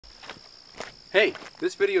Hey,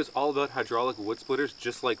 this video is all about hydraulic wood splitters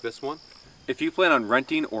just like this one. If you plan on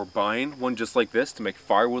renting or buying one just like this to make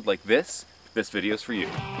firewood like this video is for you.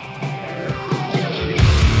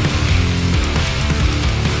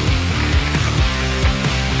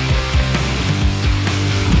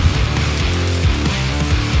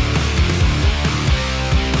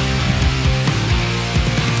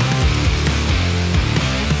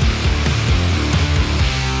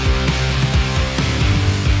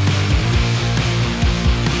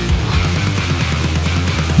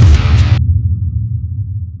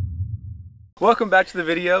 Welcome back to the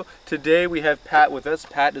video. Today we have Pat with us.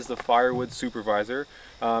 Pat is the firewood supervisor,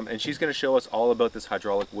 and she's going to show us all about this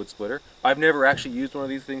hydraulic wood splitter. I've never actually used one of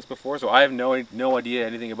these things before, so I have no idea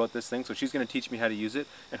anything about this thing. So she's going to teach me how to use it,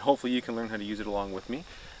 and hopefully you can learn how to use it along with me.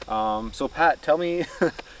 So Pat, tell me,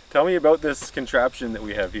 tell me about this contraption that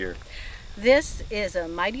we have here. This is a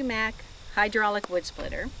Mighty Mac hydraulic wood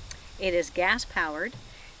splitter. It is gas powered,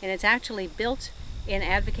 and it's actually built in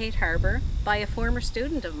Advocate Harbor by a former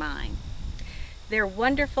student of mine. They're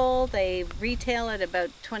wonderful. They retail at about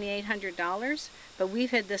 $2,800, but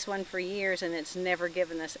we've had this one for years and it's never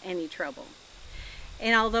given us any trouble.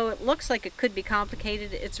 And although it looks like it could be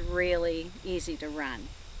complicated, it's really easy to run.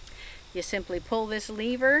 You simply pull this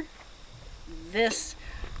lever. This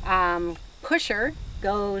pusher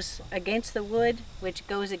goes against the wood, which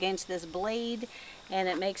goes against this blade, and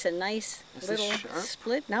it makes a nice little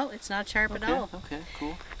split. No, it's not sharp at all. Okay,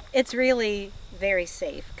 cool. It's really very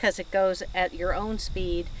safe because it goes at your own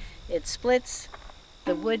speed. It splits,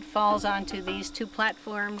 the wood falls onto these two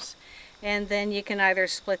platforms, and then you can either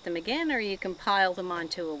split them again or you can pile them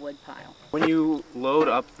onto a wood pile. When you load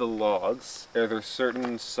up the logs, are there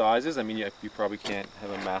certain sizes? I mean, you probably can't have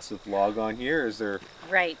a massive log on here. Is there?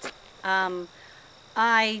 Right.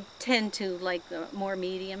 I tend to like the more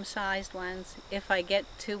medium-sized ones. If I get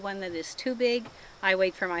to one that is too big, I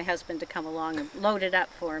wait for my husband to come along and load it up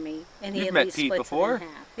for me, and he at least splits it in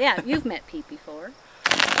half. Yeah, you've met Pete before.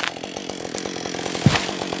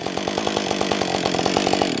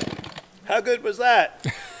 How good was that?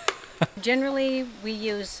 Generally, we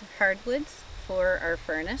use hardwoods for our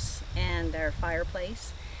furnace and our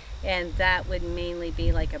fireplace, and that would mainly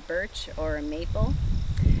be like a birch or a maple.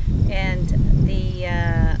 And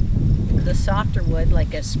the softer wood,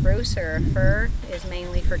 like a spruce or a fir, is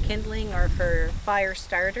mainly for kindling or for fire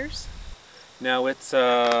starters. Now it's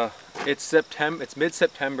September. It's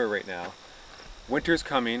mid-September right now. Winter's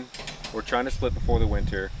coming. We're trying to split before the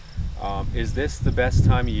winter. Is this the best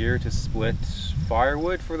time of year to split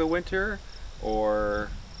firewood for the winter,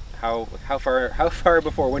 or how far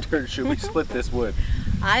before winter should we split this wood?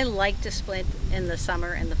 I like to split in the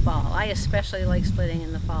summer and the fall. I especially like splitting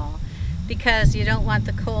in the fall because you don't want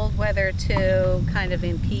the cold weather to kind of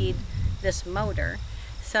impede this motor.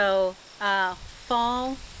 So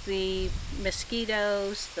fall, the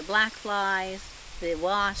mosquitoes, the black flies, the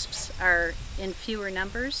wasps are in fewer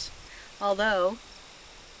numbers, although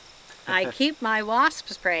I keep my wasp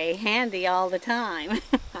spray handy all the time.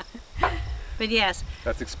 But yes.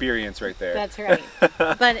 That's experience right there. That's right.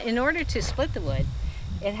 But in order to split the wood,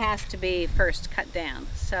 it has to be first cut down.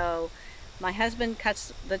 So my husband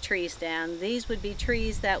cuts the trees down. These would be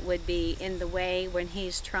trees that would be in the way when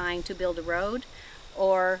he's trying to build a road,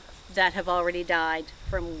 or that have already died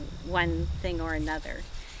from one thing or another.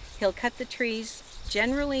 He'll cut the trees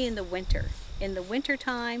generally in the winter. In the winter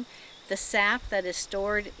time, the sap that is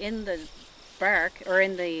stored in the bark or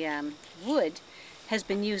in the wood has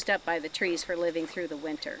been used up by the trees for living through the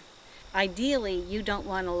winter. Ideally, you don't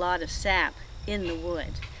want a lot of sap in the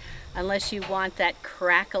wood unless you want that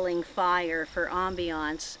crackling fire for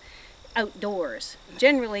ambiance outdoors.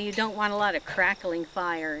 Generally, you don't want a lot of crackling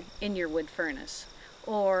fire in your wood furnace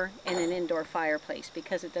or in an indoor fireplace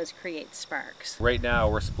because it does create sparks. Right now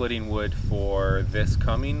we're splitting wood for this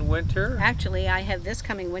coming winter? Actually, I have this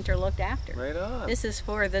coming winter looked after. Right on. This is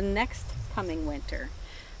for the next coming winter.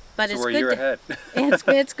 But so it's we're a good year ahead.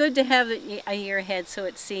 it's good to have it a year ahead so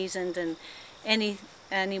it's seasoned and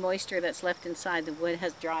any moisture that's left inside the wood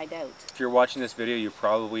has dried out. If you're watching this video, you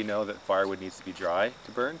probably know that firewood needs to be dry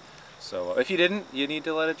to burn. So if you didn't, you need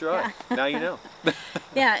to let it dry. Yeah. Now you know.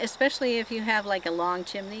 Yeah, especially if you have like a long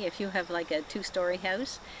chimney, if you have like a two-story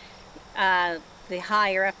house. The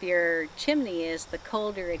higher up your chimney is, the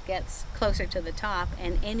colder it gets closer to the top,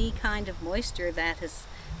 and any kind of moisture that has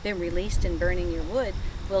been released in burning your wood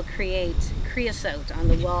will create creosote on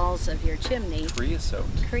the walls of your chimney. Creosote?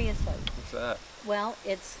 Creosote. What's that? Well,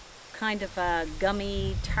 it's kind of a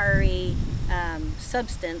gummy, tarry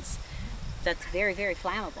substance that's very, very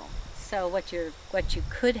flammable. So what you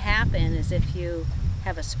could happen is if you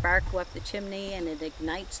have a spark go up the chimney and it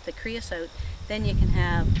ignites the creosote, then you can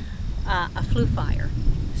have a flue fire.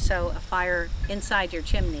 So a fire inside your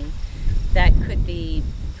chimney that could be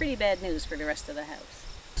pretty bad news for the rest of the house.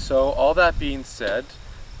 So all that being said,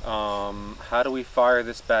 how do we fire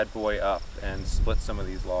this bad boy up and split some of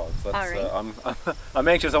these logs? Let's, all right. I'm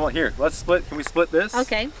anxious. Here, let's split. Can we split this?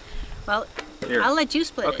 Okay. Well, here. I'll let you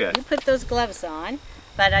split it. You put those gloves on,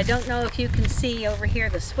 but I don't know if you can see over here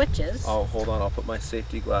the switches. Oh, hold on. I'll put my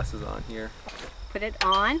safety glasses on here. Put it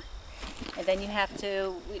on, and then you have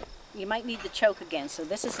to, you might need the choke again. So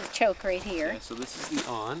this is the choke right here. Okay, so this is the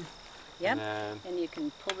on. Yep. And you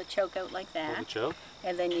can pull the choke out like that. Pull the choke.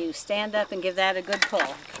 And then you stand up and give that a good pull.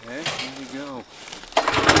 Okay, here we go.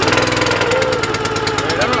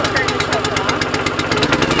 Right on. Turn the choke off.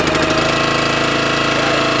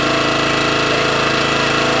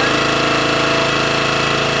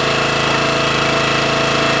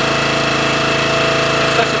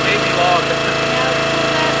 It's such a baby log. Now pull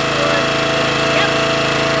that forward. Yep.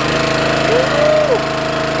 Woo!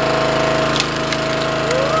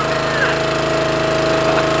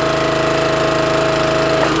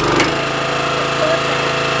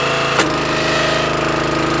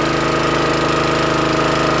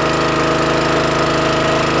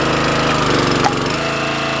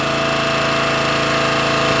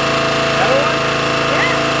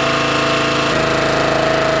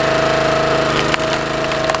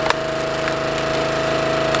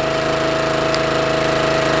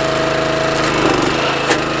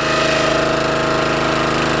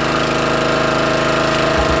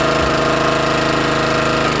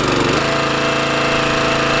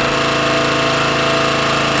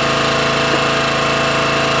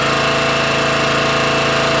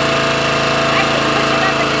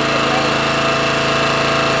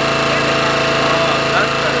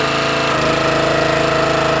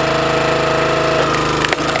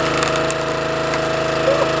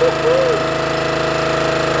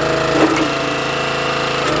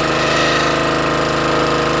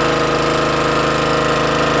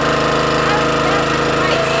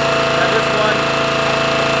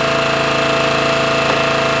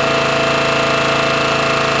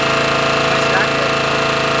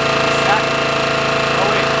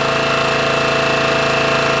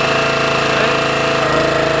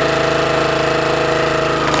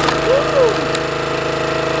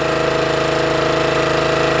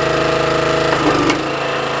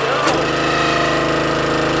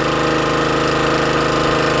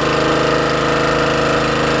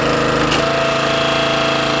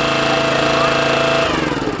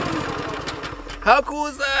 How cool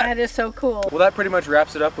is that? That is so cool. Well, that pretty much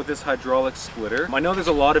wraps it up with this hydraulic splitter. I know there's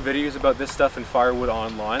a lot of videos about this stuff in firewood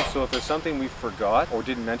online, so if there's something we forgot or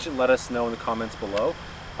didn't mention, let us know in the comments below.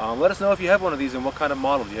 Let us know if you have one of these and what kind of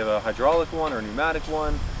model. Do you have a hydraulic one or a pneumatic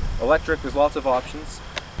one? Electric, there's lots of options.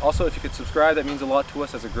 Also, if you could subscribe, that means a lot to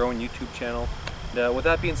us as a growing YouTube channel. And, with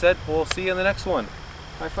that being said, we'll see you in the next one.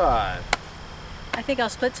 High five. I think I'll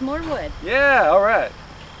split some more wood. Yeah, all right.